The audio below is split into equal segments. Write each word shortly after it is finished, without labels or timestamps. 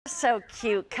so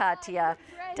cute, Katya.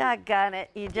 Doggone it,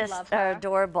 you just are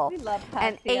adorable. We love Katya.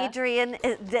 And Adrian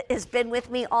has been with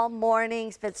me all morning.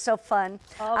 It's been so fun.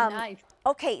 Oh, nice.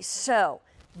 Okay, so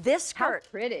this skirt.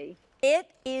 How pretty. It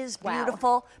is beautiful.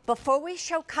 Wow. Before we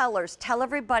show colors, tell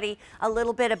everybody a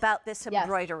little bit about this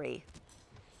embroidery.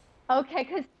 Okay,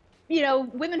 because you know,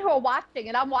 women who are watching,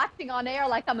 and I'm watching on air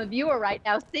like I'm a viewer right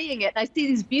now, seeing it, and I see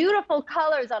these beautiful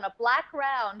colors on a black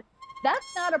ground. That's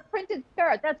not a printed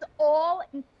skirt. That's all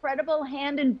incredible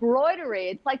hand embroidery.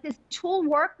 It's like this tool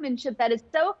workmanship that is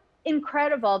so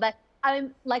incredible that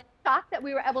I'm like shocked that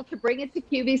we were able to bring it to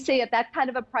QVC at that kind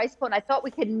of a price point. I thought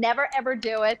we could never, ever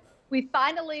do it. We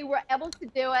finally were able to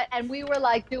do it, and we were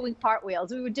like doing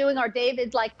cartwheels. We were doing our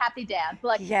David's like happy dance.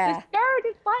 Like, the skirt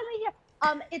is finally here.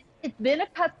 It's been a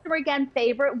customer again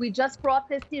favorite. We just brought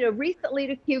this, you know, recently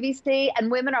to QVC,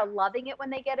 and women are loving it when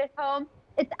they get it home.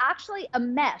 It's actually a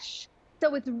mesh,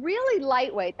 so it's really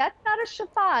lightweight. That's not a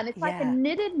chiffon. It's like a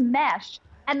knitted mesh,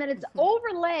 and then it's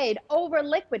overlaid over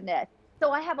liquid knit.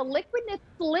 So I have a liquid knit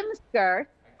slim skirt,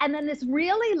 and then this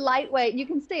really lightweight. You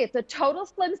can see it's a total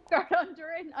slim skirt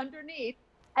under and underneath,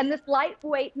 and this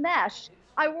lightweight mesh.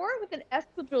 I wore it with an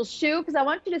espadrille shoe because I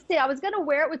want you to see. I was going to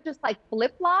wear it with just like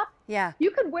flip-flops. Yeah. You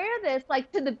could wear this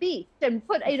like to the beach and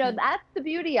put, you know, that's the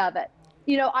beauty of it.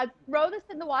 You know, I throw this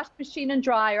in the wash machine and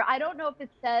dryer. I don't know if it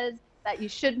says that you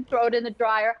shouldn't throw it in the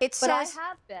dryer, but I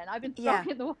have been. I've been throwing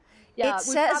it in the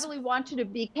we probably want you to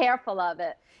be careful of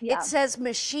it. It says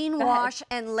machine wash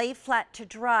and lay flat to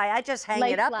dry. I just hang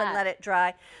it up and let it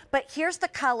dry. But here's the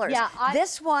colors.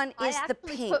 This one is the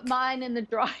pink. I put mine in the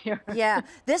dryer.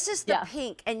 This is the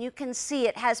pink, and you can see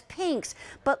it has pinks,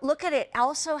 but look at it.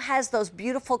 Also has those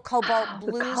beautiful cobalt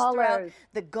blues throughout,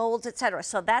 the golds, etc.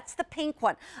 So that's the pink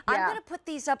one. I'm going to put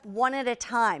these up one at a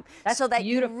time so that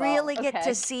you really get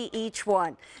to see each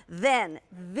one. Then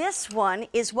this one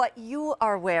is what you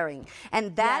are wearing,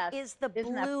 and that is the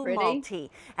blue multi.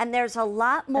 And there's a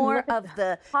lot more of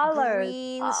the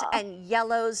greens and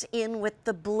yellows in with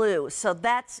the blue. So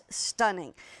that's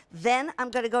stunning. Then I'm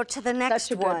going to go to the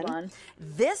next one.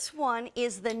 This one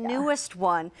is the newest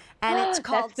one, and it's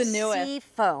called Sea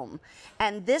Foam.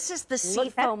 And this is the Sea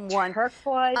Foam one.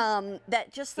 Turquoise.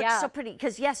 That just looks so pretty.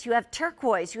 Because, yes, you have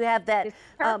turquoise. You have that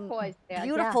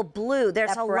beautiful blue.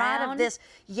 There's a lot of this,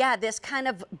 this kind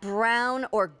of brown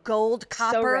or gold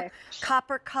copper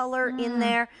color in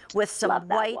there with some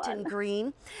white and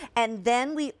green. And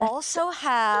then we also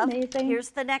have,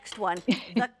 here's the next one,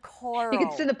 the coral. You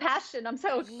can see the passion. I'm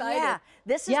so excited. Yeah,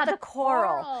 this is the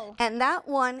coral. And that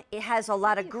one, it has a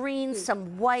lot of green,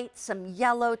 some white, some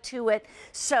yellow to it.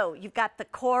 So you've got the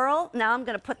coral. Now I'm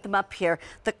going to put them up here.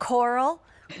 The coral.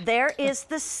 There is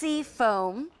the sea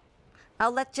foam.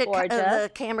 I'll let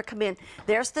the camera come in.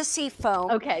 There's the sea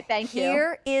foam. Okay, thank you.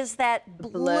 Here is that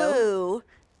blue.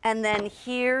 And then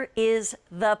here is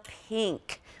the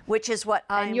pink, which is what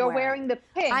I'm wearing. And you're wearing the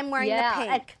pink. I'm wearing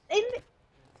the pink.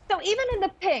 So even in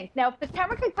the pink, now if the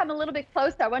camera could come a little bit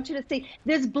closer, I want you to see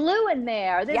there's blue in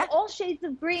there. There's all shades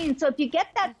of green. So if you get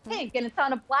that pink and it's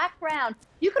on a black ground,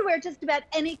 you could wear just about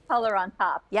any color on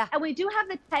top. And we do have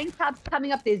the tank tops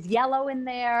coming up. There's yellow in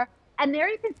there. And there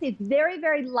you can see it's very,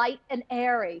 very light and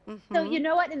airy. So you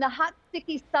know what? In the hot,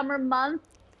 sticky summer months,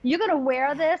 you're going to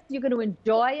wear this, you're going to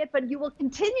enjoy it, but you will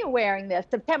continue wearing this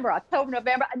September, October,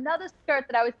 November. Another skirt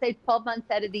that I would say 12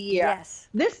 months out of the year.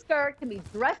 This skirt can be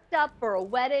dressed up for a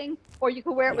wedding, or you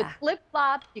can wear it with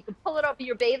flip-flops. You can pull it over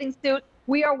your bathing suit.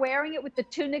 We are wearing it with the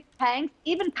tunic tanks.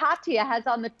 Even Katya has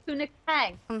on the tunic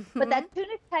tank. But that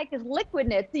tunic tank is liquid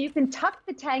knit, so you can tuck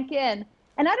the tank in.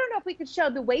 And I don't know if we could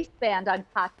show the waistband on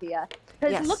Katya.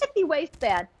 Because look at the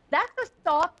waistband. That's a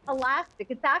soft elastic.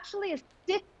 It's actually a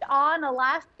stitched-on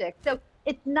elastic. So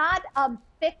it's not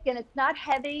thick and it's not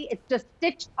heavy. It's just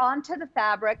stitched onto the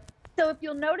fabric. So if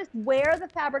you'll notice where the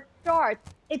fabric starts,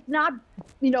 it's not,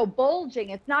 you know, bulging.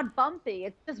 It's not bumpy.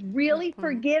 It's just really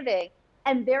forgiving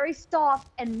and very soft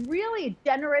and really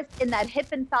generous in that hip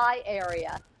and thigh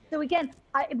area. So again,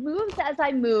 it moves as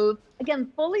I move. Again,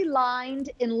 fully lined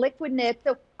in liquid knit.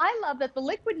 So I love that the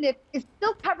liquid knit is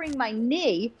still covering my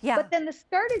knee, but then the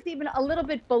skirt is even a little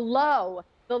bit below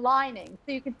the lining.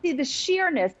 So you can see the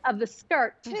sheerness of the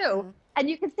skirt too. And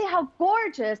you can see how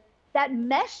gorgeous that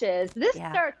mesh is. This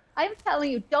skirt, I'm telling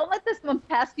you, don't let this one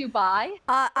pass you by.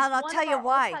 And I'll tell you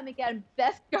why. Time again,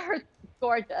 best skirt,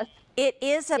 gorgeous. It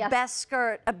is a best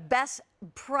skirt,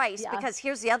 price, because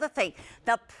here's the other thing.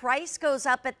 The price goes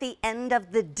up at the end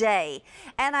of the day.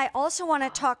 And I also want to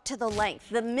talk to the length.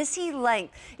 The Missy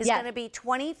length is going to be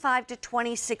 25 to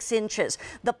 26 inches.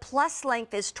 The plus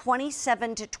length is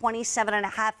 27 to 27 and a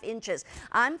half inches.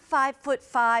 I'm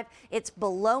 5'5". It's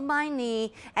below my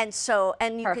knee. And so,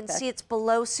 and you can see it's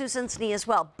below Susan's knee as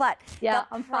well. But the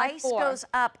price goes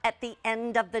up at the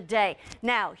end of the day.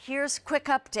 Now, here's a quick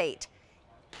update.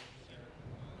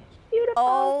 Beautiful.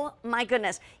 Oh my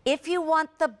goodness. If you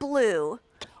want the blue,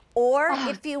 or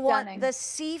if you want the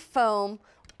sea foam,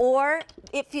 or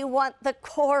if you want the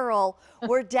coral,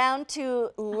 we're down to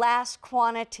last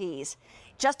quantities.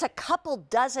 Just a couple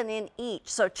dozen in each.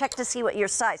 So check to see what your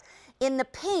size. In the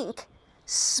pink,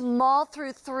 small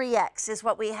through 3X is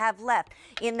what we have left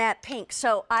in that pink.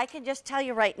 So I can just tell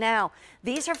you right now,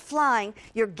 these are flying.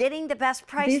 You're getting the best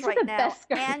price right now,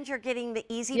 and you're getting the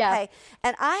easy pay.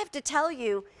 And I have to tell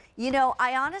you, you know,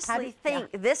 I honestly think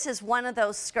this is one of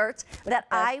those skirts that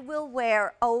I will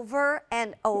wear over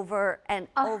and over and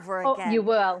over again. You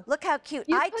will. Look how cute.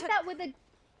 You put that with a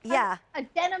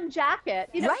denim jacket.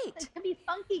 You know, it can be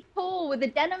funky cool with a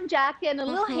denim jacket and a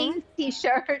little Hanes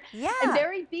t-shirt. And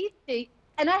very beachy.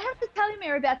 And I have to tell you,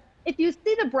 Mary Beth, if you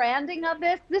see the branding of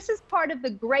this, this is part of the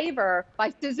Graver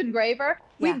by Susan Graver.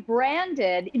 We've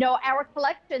branded, you know, our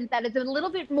collection that is a little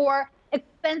bit more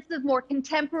expensive, more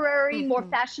contemporary, more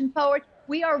fashion forward.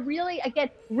 We are really, again,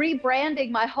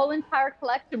 rebranding my whole entire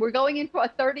collection. We're going into our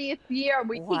 30th year, and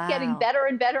we keep getting better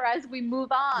and better as we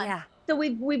move on. So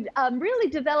we've really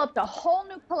developed a whole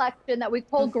new collection that we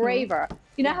call Graver.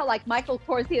 You know how like Michael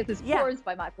Kors, he has his Kors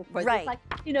by Michael Kors. It's like,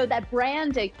 you know, that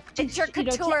branding. It's your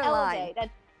couture line.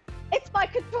 It's my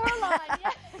couture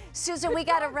line, Susan, we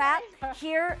got a wrap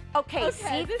here. Okay,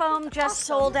 sea foam just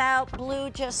sold out. Blue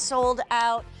just sold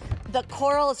out. The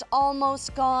coral is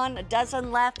almost gone, a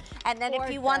dozen left. And then if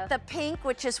you want the pink,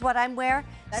 which is what I'm wearing,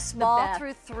 small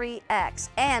through 3X.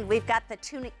 And we've got the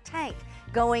tunic tank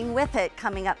going with it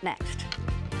coming up next.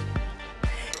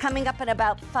 Coming up in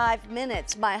about 5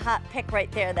 minutes, my hot pick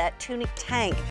right there, that tunic tank.